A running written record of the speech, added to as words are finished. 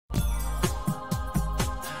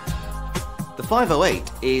The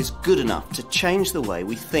 508 is good enough to change the way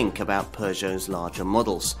we think about Peugeot's larger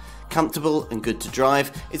models. Comfortable and good to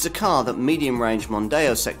drive, it's a car that medium-range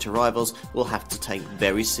Mondeo sector rivals will have to take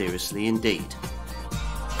very seriously indeed.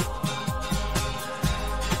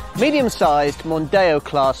 Medium-sized Mondeo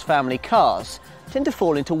class family cars tend to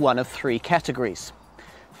fall into one of three categories.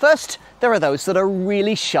 First, there are those that are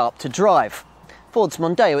really sharp to drive. Ford's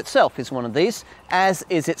Mondeo itself is one of these, as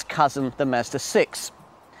is its cousin, the Mazda 6.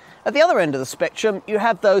 At the other end of the spectrum, you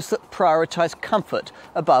have those that prioritise comfort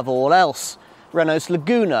above all else. Renault's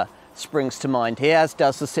Laguna springs to mind here, as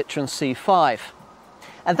does the Citroën C5.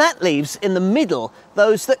 And that leaves in the middle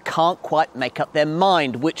those that can't quite make up their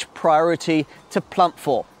mind which priority to plump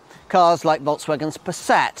for. Cars like Volkswagen's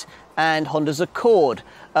Passat and Honda's Accord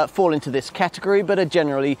fall into this category, but are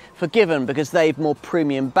generally forgiven because they've more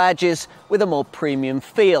premium badges with a more premium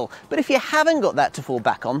feel. But if you haven't got that to fall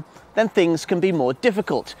back on, then things can be more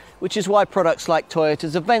difficult, which is why products like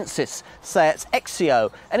Toyota's Avensis, Seat's Exio,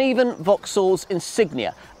 and even Vauxhall's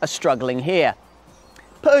Insignia are struggling here.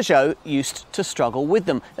 Peugeot used to struggle with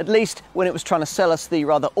them, at least when it was trying to sell us the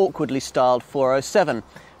rather awkwardly styled 407.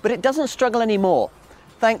 But it doesn't struggle anymore,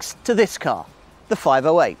 thanks to this car, the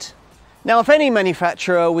 508. Now, if any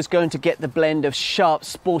manufacturer was going to get the blend of sharp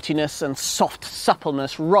sportiness and soft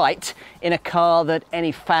suppleness right in a car that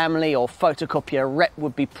any family or photocopier rep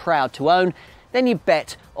would be proud to own, then you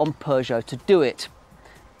bet on Peugeot to do it.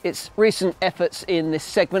 Its recent efforts in this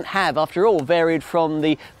segment have, after all, varied from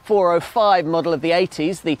the 405 model of the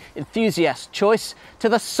 80s, the enthusiast choice, to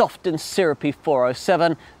the soft and syrupy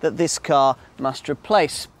 407 that this car must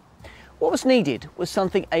replace. What was needed was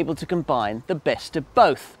something able to combine the best of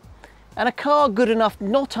both. And a car good enough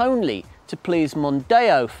not only to please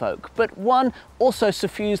Mondeo folk, but one also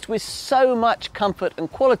suffused with so much comfort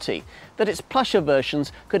and quality that its plusher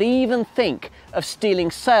versions could even think of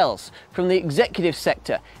stealing sales from the executive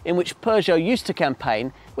sector in which Peugeot used to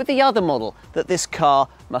campaign with the other model that this car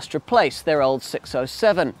must replace, their old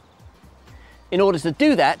 607. In order to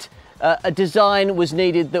do that, a design was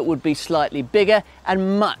needed that would be slightly bigger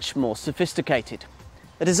and much more sophisticated.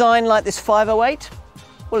 A design like this 508?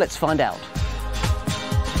 Well, let's find out.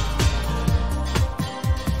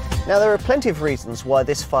 Now, there are plenty of reasons why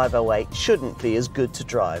this 508 shouldn't be as good to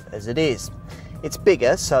drive as it is. It's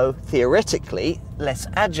bigger, so theoretically less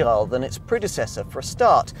agile than its predecessor for a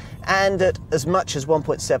start, and at as much as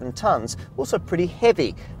 1.7 tonnes, also pretty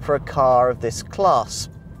heavy for a car of this class.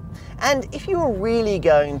 And if you were really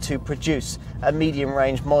going to produce a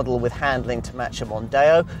medium-range model with handling to match a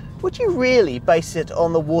Mondeo, would you really base it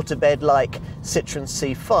on the waterbed-like Citroën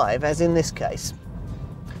C5, as in this case?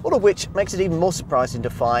 All of which makes it even more surprising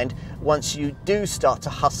to find, once you do start to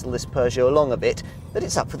hustle this Peugeot along a bit, that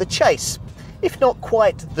it's up for the chase. If not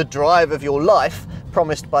quite the drive of your life,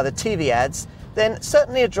 promised by the TV ads, then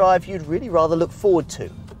certainly a drive you'd really rather look forward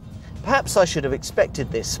to. Perhaps I should have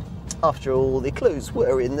expected this. After all, the clues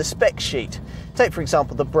were in the spec sheet. Take, for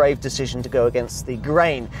example, the brave decision to go against the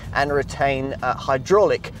grain and retain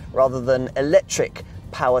hydraulic rather than electric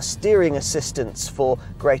power steering assistance for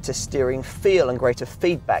greater steering feel and greater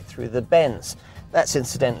feedback through the bends. That's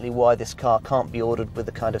incidentally why this car can't be ordered with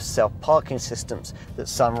the kind of self-parking systems that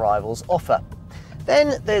some rivals offer.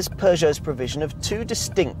 Then there's Peugeot's provision of two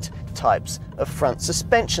distinct types of front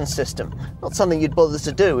suspension system. Not something you'd bother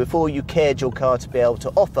to do if all you cared your car to be able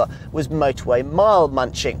to offer was motorway mile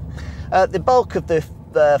munching. The bulk of the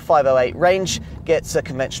 508 range gets a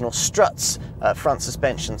conventional struts front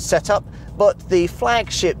suspension setup, but the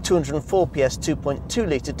flagship 204 PS 2.2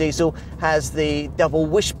 litre diesel has the double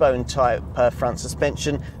wishbone type front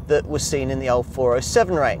suspension that was seen in the old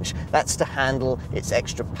 407 range. That's to handle its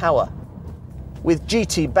extra power. With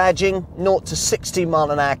GT badging, 0 to 60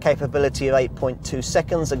 mph capability of 8.2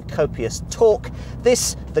 seconds and copious torque,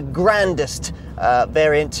 this, the grandest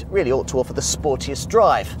variant, really ought to offer the sportiest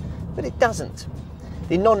drive, but it doesn't.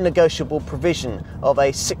 The non-negotiable provision of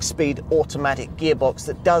a 6-speed automatic gearbox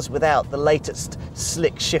that does without the latest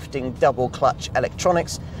slick shifting double clutch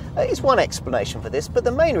electronics is one explanation for this, but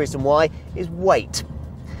the main reason why is weight.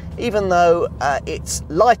 Even though it's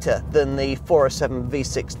lighter than the 407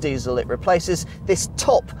 V6 diesel it replaces, this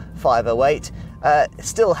top 508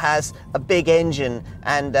 still has a big engine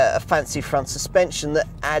and a fancy front suspension that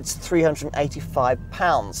adds 385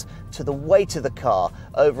 pounds to the weight of the car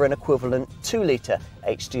over an equivalent 2-litre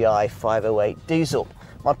HDI 508 diesel.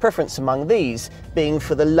 My preference among these being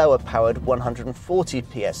for the lower powered 140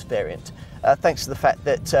 PS variant, thanks to the fact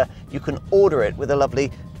that you can order it with a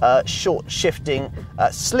lovely short shifting,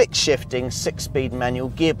 slick shifting 6-speed manual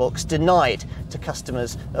gearbox denied to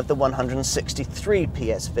customers of the 163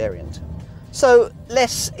 PS variant. So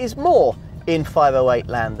less is more in 508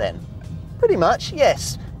 land then? Pretty much,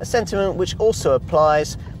 yes. A sentiment which also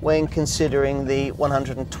applies when considering the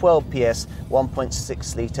 112 PS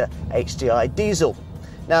 1.6 litre HDI diesel.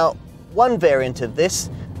 Now, one variant of this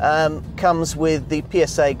comes with the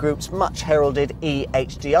PSA Group's much heralded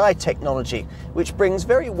eHDI technology, which brings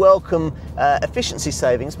very welcome efficiency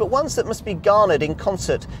savings, but ones that must be garnered in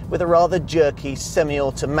concert with a rather jerky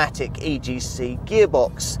semi-automatic EGC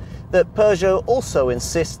gearbox that Peugeot also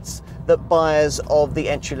insists that buyers of the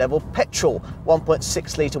entry-level petrol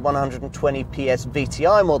 1.6 litre 120 PS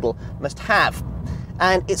VTI model must have.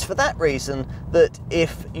 And it's for that reason that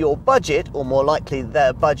if your budget, or more likely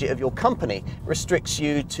the budget of your company, restricts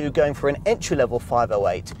you to going for an entry-level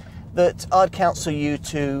 508, that I'd counsel you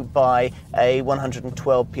to buy a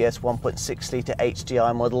 112 PS 1.6 litre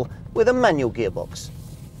HDI model with a manual gearbox.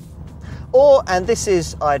 Or, and this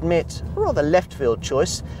is, I admit, a rather left field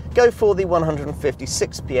choice, go for the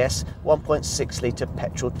 156 PS 1.6 litre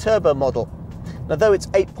petrol turbo model. Now, though its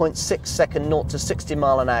 8.6 second 0 to 60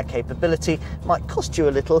 mph capability might cost you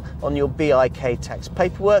a little on your BIK tax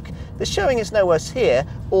paperwork, the showing is no worse here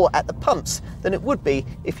or at the pumps than it would be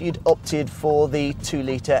if you'd opted for the 2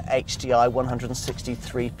 litre HDI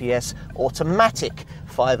 163 PS automatic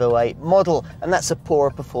 508 model, and that's a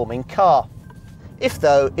poorer performing car. If,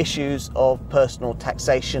 though, issues of personal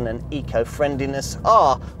taxation and eco-friendliness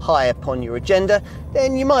are high upon your agenda,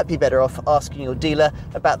 then you might be better off asking your dealer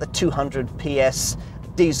about the 200 PS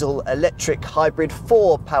diesel-electric hybrid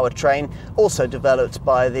 4 powertrain, also developed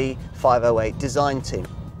by the 508 design team.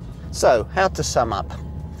 So, how to sum up?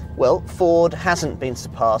 Well, Ford hasn't been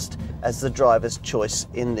surpassed as the driver's choice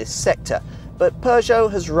in this sector, but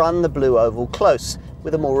Peugeot has run the blue oval close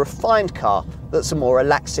with a more refined car that's a more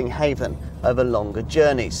relaxing haven over longer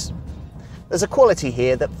journeys. There's a quality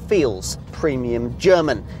here that feels premium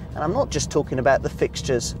German, and I'm not just talking about the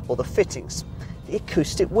fixtures or the fittings. The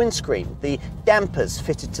acoustic windscreen, the dampers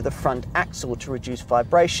fitted to the front axle to reduce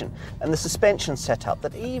vibration, and the suspension setup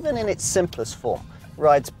that, even in its simplest form,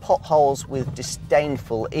 rides potholes with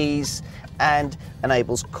disdainful ease and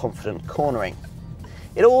enables confident cornering.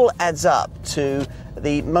 It all adds up to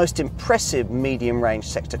the most impressive medium-range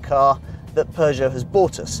sector car that Peugeot has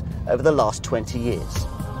bought us over the last 20 years.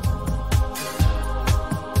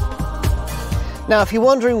 Now, if you're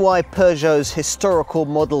wondering why Peugeot's historical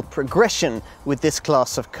model progression with this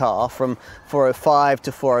class of car from 405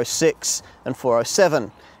 to 406 and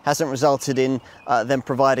 407 hasn't resulted in them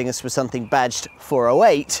providing us with something badged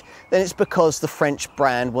 408, then it's because the French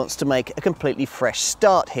brand wants to make a completely fresh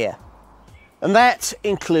start here. And that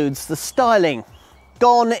includes the styling.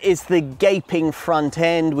 Gone is the gaping front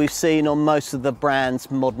end we've seen on most of the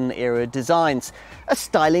brand's modern era designs. A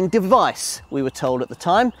styling device, we were told at the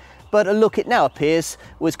time, but a look it now appears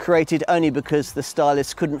was created only because the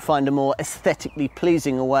stylists couldn't find a more aesthetically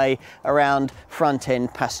pleasing way around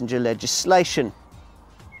front-end passenger legislation.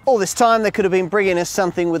 All this time they could have been bringing us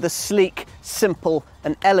something with the sleek, simple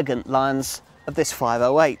and elegant lines of this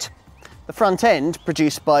 508. The front end,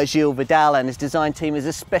 produced by Gilles Vidal and his design team, is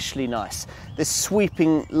especially nice. The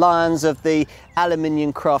sweeping lines of the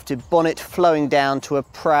aluminium crafted bonnet flowing down to a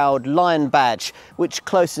proud lion badge, which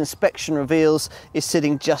close inspection reveals is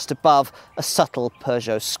sitting just above a subtle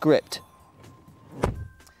Peugeot script.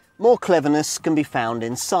 More cleverness can be found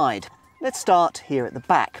inside. Let's start here at the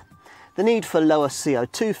back. The need for lower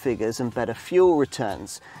CO2 figures and better fuel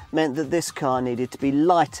returns meant that this car needed to be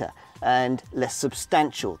lighter and less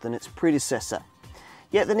substantial than its predecessor.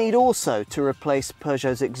 Yet the need also to replace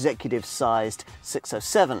Peugeot's executive-sized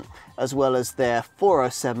 607, as well as their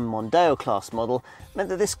 407 Mondeo class model, meant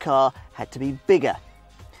that this car had to be bigger.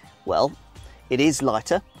 Well, it is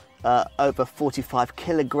lighter, over 45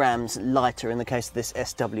 kilograms lighter in the case of this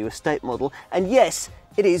SW Estate model, and yes,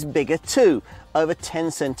 it is bigger too, over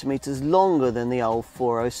 10 centimetres longer than the old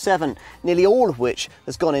 407, nearly all of which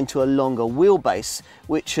has gone into a longer wheelbase,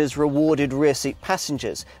 which has rewarded rear seat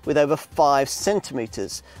passengers with over 5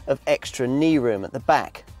 centimetres of extra knee room at the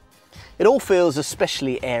back. It all feels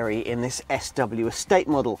especially airy in this SW Estate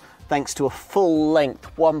model, thanks to a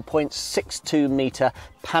full-length 1.62 metre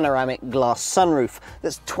panoramic glass sunroof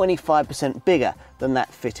that's 25% bigger than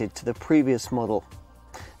that fitted to the previous model.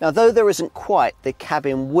 Now, though there isn't quite the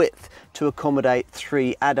cabin width to accommodate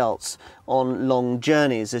 3 adults on long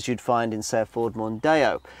journeys as you'd find in, say, a Ford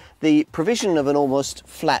Mondeo, the provision of an almost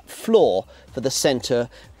flat floor for the centre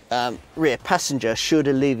rear passenger should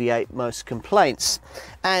alleviate most complaints.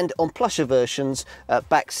 And on plusher versions,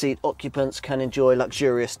 backseat occupants can enjoy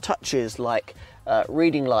luxurious touches like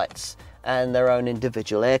reading lights and their own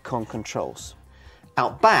individual aircon controls.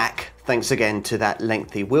 Out back, thanks again to that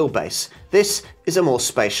lengthy wheelbase, this is a more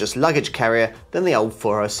spacious luggage carrier than the old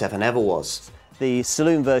 407 ever was. The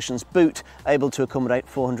saloon version's boot able to accommodate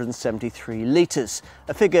 473 litres,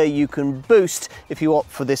 a figure you can boost if you opt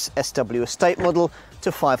for this SW Estate model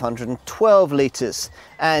to 512 litres,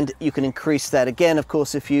 and you can increase that again of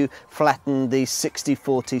course if you flatten the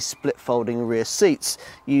 60/40 split folding rear seats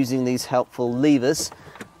using these helpful levers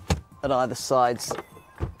at either sides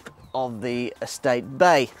of the estate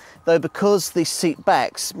bay, though because the seat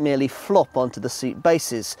backs merely flop onto the seat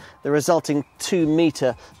bases, the resulting 2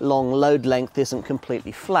 metre long load length isn't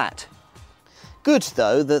completely flat. Good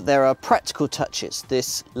though that there are practical touches,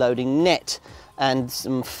 this loading net and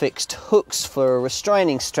some fixed hooks for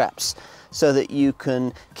restraining straps so that you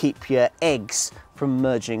can keep your eggs from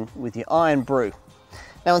merging with your iron brew.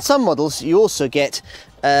 Now on some models you also get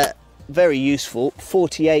a very useful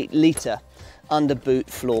 48 litre under boot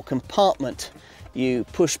floor compartment. You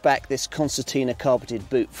push back this concertina carpeted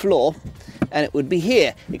boot floor and it would be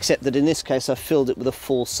here, except that in this case I filled it with a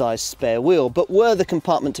full size spare wheel. But were the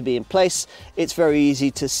compartment to be in place, it's very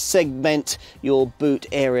easy to segment your boot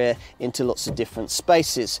area into lots of different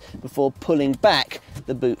spaces before pulling back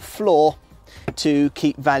the boot floor to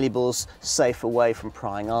keep valuables safe away from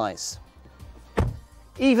prying eyes.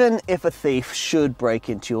 Even if a thief should break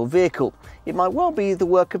into your vehicle, it might well be the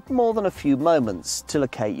work of more than a few moments to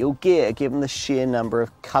locate your gear, given the sheer number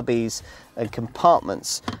of cubbies and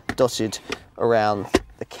compartments dotted around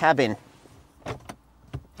the cabin.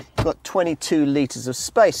 You've got 22 litres of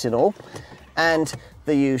space in all, and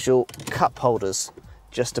the usual cup holders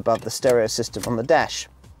just above the stereo system on the dash.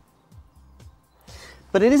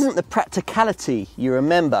 But it isn't the practicality you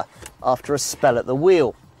remember after a spell at the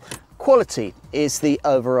wheel. Quality is the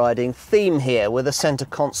overriding theme here, with a centre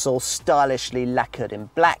console stylishly lacquered in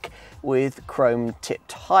black with chrome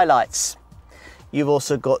tipped highlights. You've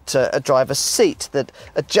also got a driver's seat that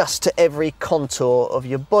adjusts to every contour of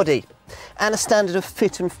your body, and a standard of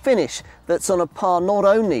fit and finish that's on a par not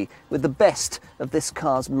only with the best of this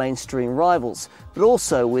car's mainstream rivals, but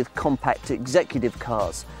also with compact executive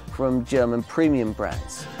cars from German premium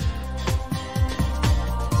brands.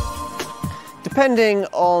 Depending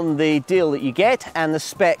on the deal that you get and the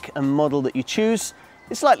spec and model that you choose,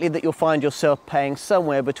 it's likely that you'll find yourself paying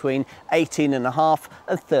somewhere between £18,500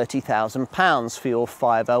 and £30,000 for your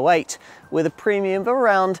 508, with a premium of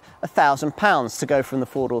around £1,000 to go from the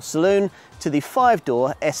 4-door saloon to the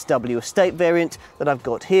 5-door SW Estate variant that I've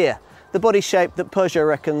got here. The body shape that Peugeot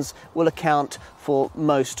reckons will account for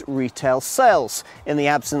most retail sales, in the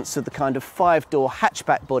absence of the kind of 5-door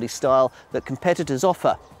hatchback body style that competitors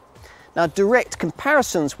offer. Now, direct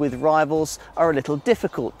comparisons with rivals are a little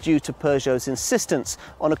difficult due to Peugeot's insistence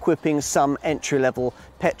on equipping some entry-level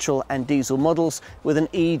petrol and diesel models with an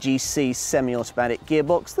EGC semi-automatic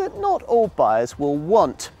gearbox that not all buyers will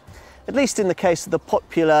want. At least in the case of the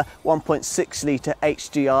popular 1.6 litre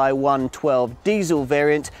HDI 112 diesel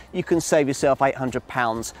variant, you can save yourself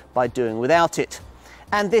 £800 by doing without it.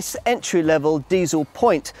 And this entry-level diesel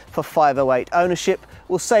point for 508 ownership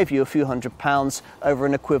will save you a few £100 over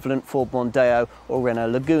an equivalent Ford Mondeo or Renault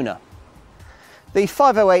Laguna. The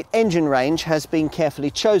 508 engine range has been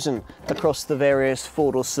carefully chosen across the various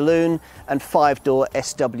 4-door saloon and 5-door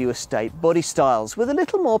SW Estate body styles, with a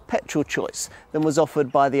little more petrol choice than was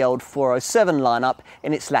offered by the old 407 lineup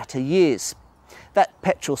in its latter years. That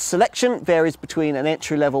petrol selection varies between an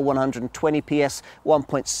entry-level 120 PS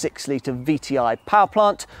 1.6 litre VTI power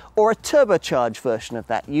plant or a turbocharged version of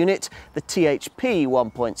that unit, the THP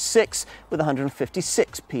 1.6 with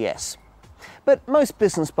 156 PS. But most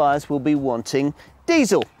business buyers will be wanting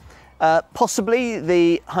diesel. Possibly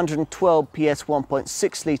the 112 PS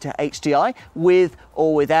 1.6 litre HDI with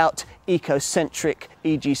or without eco-centric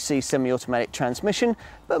EGC semi-automatic transmission,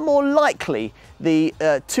 but more likely the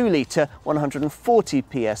 2 litre 140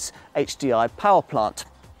 PS HDI power plant.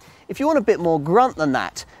 If you want a bit more grunt than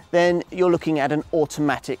that, then you're looking at an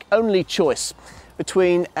automatic only choice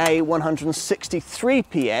between a 163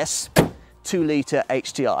 PS 2 litre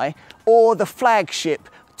HDI or the flagship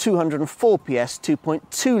 204 PS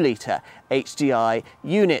 2.2 litre HDI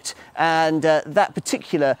unit, and that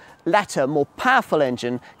particular latter, more powerful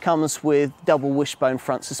engine comes with double wishbone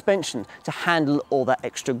front suspension to handle all that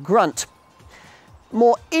extra grunt.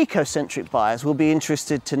 More eco-centric buyers will be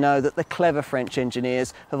interested to know that the clever French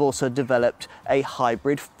engineers have also developed a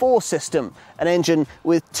hybrid 4 system, an engine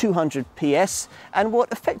with 200 PS and what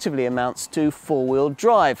effectively amounts to 4-wheel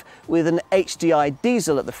drive, with an HDI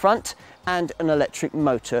diesel at the front and an electric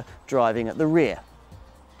motor driving at the rear.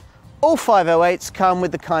 All 508s come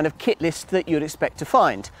with the kind of kit list that you'd expect to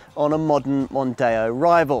find on a modern Mondeo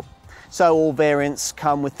rival. So all variants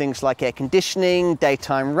come with things like air conditioning,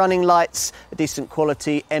 daytime running lights, a decent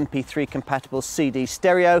quality MP3 compatible CD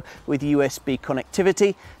stereo with USB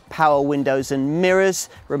connectivity, power windows and mirrors,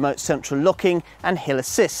 remote central locking and hill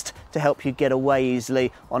assist to help you get away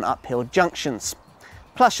easily on uphill junctions.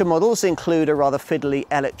 Plusher models include a rather fiddly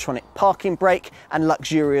electronic parking brake and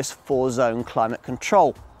luxurious 4-zone climate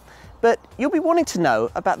control. But you'll be wanting to know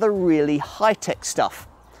about the really high-tech stuff.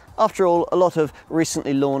 After all, a lot of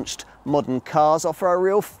recently launched modern cars offer a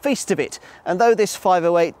real feast of it, and though this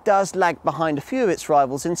 508 does lag behind a few of its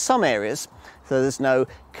rivals in some areas, so there's no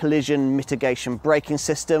collision mitigation braking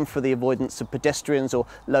system for the avoidance of pedestrians or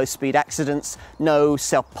low-speed accidents, no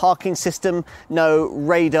self-parking system, no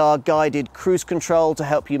radar-guided cruise control to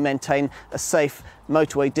help you maintain a safe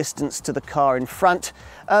motorway distance to the car in front.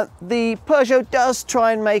 The Peugeot does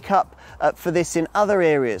try and make up for this in other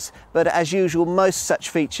areas, but as usual, most such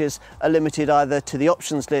features are limited either to the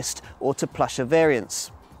options list or to plusher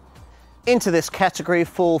variants. Into this category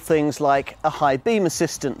fall things like a high beam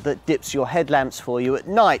assistant that dips your headlamps for you at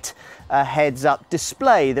night, a heads-up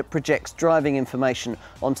display that projects driving information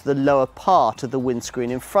onto the lower part of the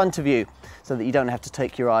windscreen in front of you so that you don't have to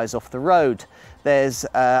take your eyes off the road. There's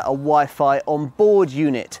a Wi-Fi on-board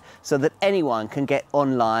unit so that anyone can get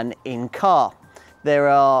online in car. There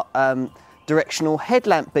are directional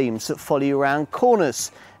headlamp beams that follow you around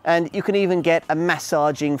corners. And you can even get a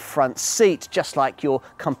massaging front seat, just like your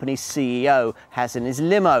company's CEO has in his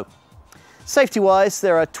limo. Safety-wise,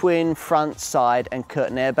 there are twin front, side and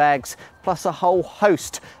curtain airbags, plus a whole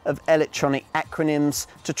host of electronic acronyms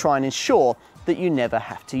to try and ensure that you never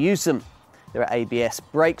have to use them. There are ABS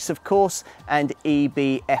brakes, of course, and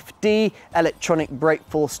EBFD, electronic brake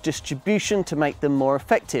force distribution, to make them more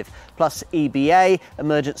effective, plus EBA,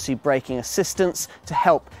 emergency braking assistance, to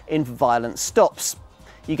help in violent stops.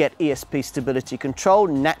 You get ESP stability control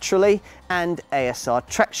naturally and ASR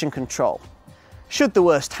traction control. Should the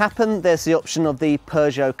worst happen, there's the option of the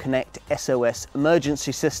Peugeot Connect SOS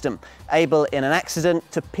emergency system, able in an accident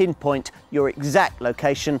to pinpoint your exact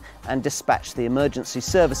location and dispatch the emergency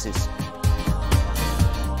services.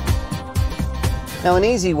 Now, an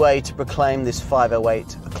easy way to proclaim this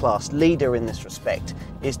 508 a class leader in this respect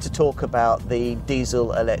is to talk about the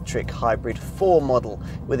diesel-electric hybrid 4 model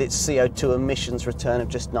with its CO2 emissions return of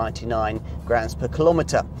just 99 grams per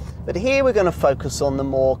kilometre. But here we're going to focus on the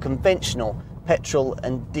more conventional petrol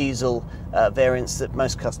and diesel variants that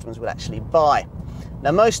most customers will actually buy.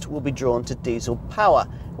 Now, most will be drawn to diesel power,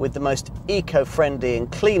 with the most eco-friendly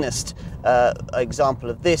and cleanest example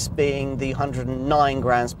of this being the 109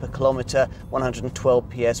 grams per kilometre, 112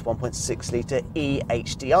 PS, 1.6 litre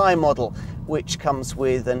eHDI model, which comes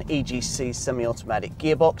with an EGC semi-automatic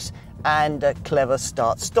gearbox and a clever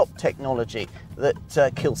start-stop technology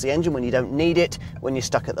that kills the engine when you don't need it, when you're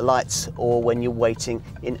stuck at the lights or when you're waiting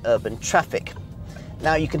in urban traffic.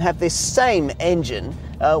 Now, you can have this same engine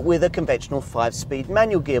with a conventional 5-speed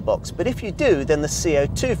manual gearbox, but if you do, then the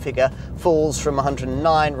CO2 figure falls from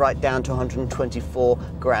 109 right down to 124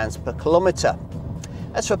 grams per kilometre.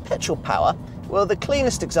 As for petrol power, well, the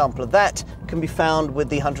cleanest example of that can be found with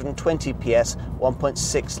the 120 PS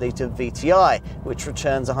 1.6 litre VTI, which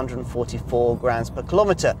returns 144 grams per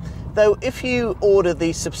kilometre. Though if you order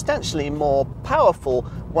the substantially more powerful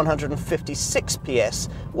 156 PS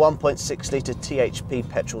 1.6 litre THP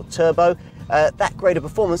petrol turbo, that greater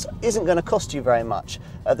performance isn't going to cost you very much.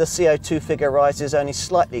 The CO2 figure rises only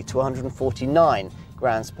slightly to 149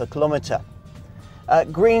 grams per kilometre.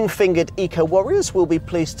 Green-fingered eco-warriors will be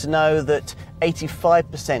pleased to know that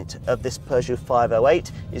 85% of this Peugeot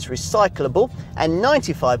 508 is recyclable and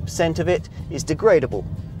 95% of it is degradable.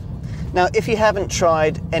 Now, if you haven't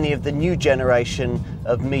tried any of the new generation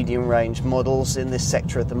of medium-range models in this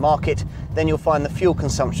sector of the market, then you'll find the fuel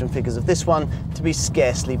consumption figures of this one to be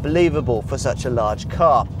scarcely believable for such a large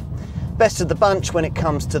car. Best of the bunch when it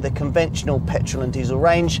comes to the conventional petrol and diesel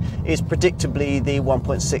range is predictably the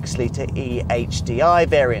 1.6 litre eHDI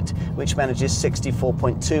variant, which manages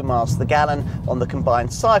 64.2 miles to the gallon on the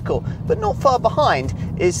combined cycle. But not far behind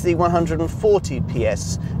is the 140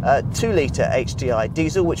 PS 2 litre HDI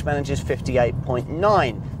diesel, which manages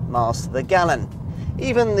 58.9 miles to the gallon.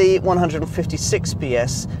 Even the 156 PS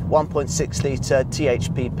 1.6 litre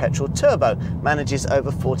THP petrol turbo manages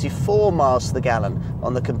over 44 miles to the gallon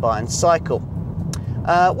on the combined cycle.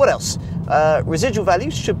 What else? Residual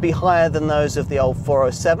values should be higher than those of the old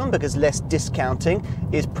 407 because less discounting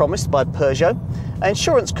is promised by Peugeot.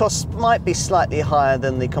 Insurance costs might be slightly higher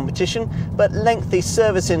than the competition, but lengthy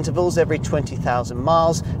service intervals every 20,000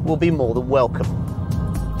 miles will be more than welcome.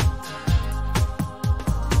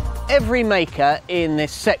 Every maker in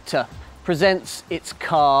this sector presents its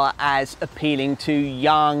car as appealing to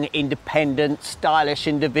young, independent, stylish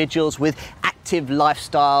individuals with active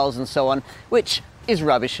lifestyles and so on, which is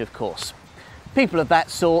rubbish, of course. People of that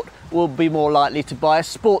sort will be more likely to buy a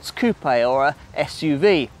sports coupe or a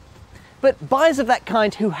SUV. But buyers of that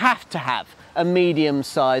kind who have to have a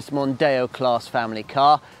medium-sized Mondeo class family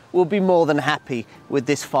car will be more than happy with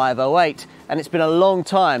this 508, and it's been a long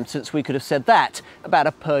time since we could have said that about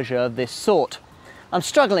a Peugeot of this sort. I'm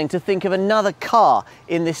struggling to think of another car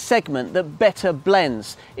in this segment that better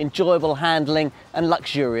blends enjoyable handling and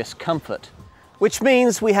luxurious comfort. Which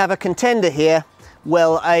means we have a contender here,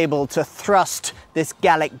 well able to thrust this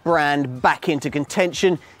Gallic brand back into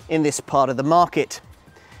contention in this part of the market.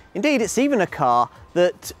 Indeed, it's even a car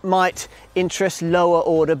that might interest lower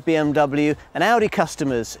order BMW and Audi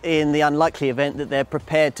customers in the unlikely event that they're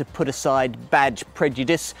prepared to put aside badge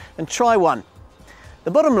prejudice and try one.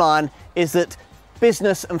 The bottom line is that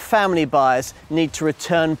business and family buyers need to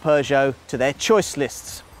return Peugeot to their choice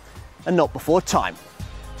lists, and not before time.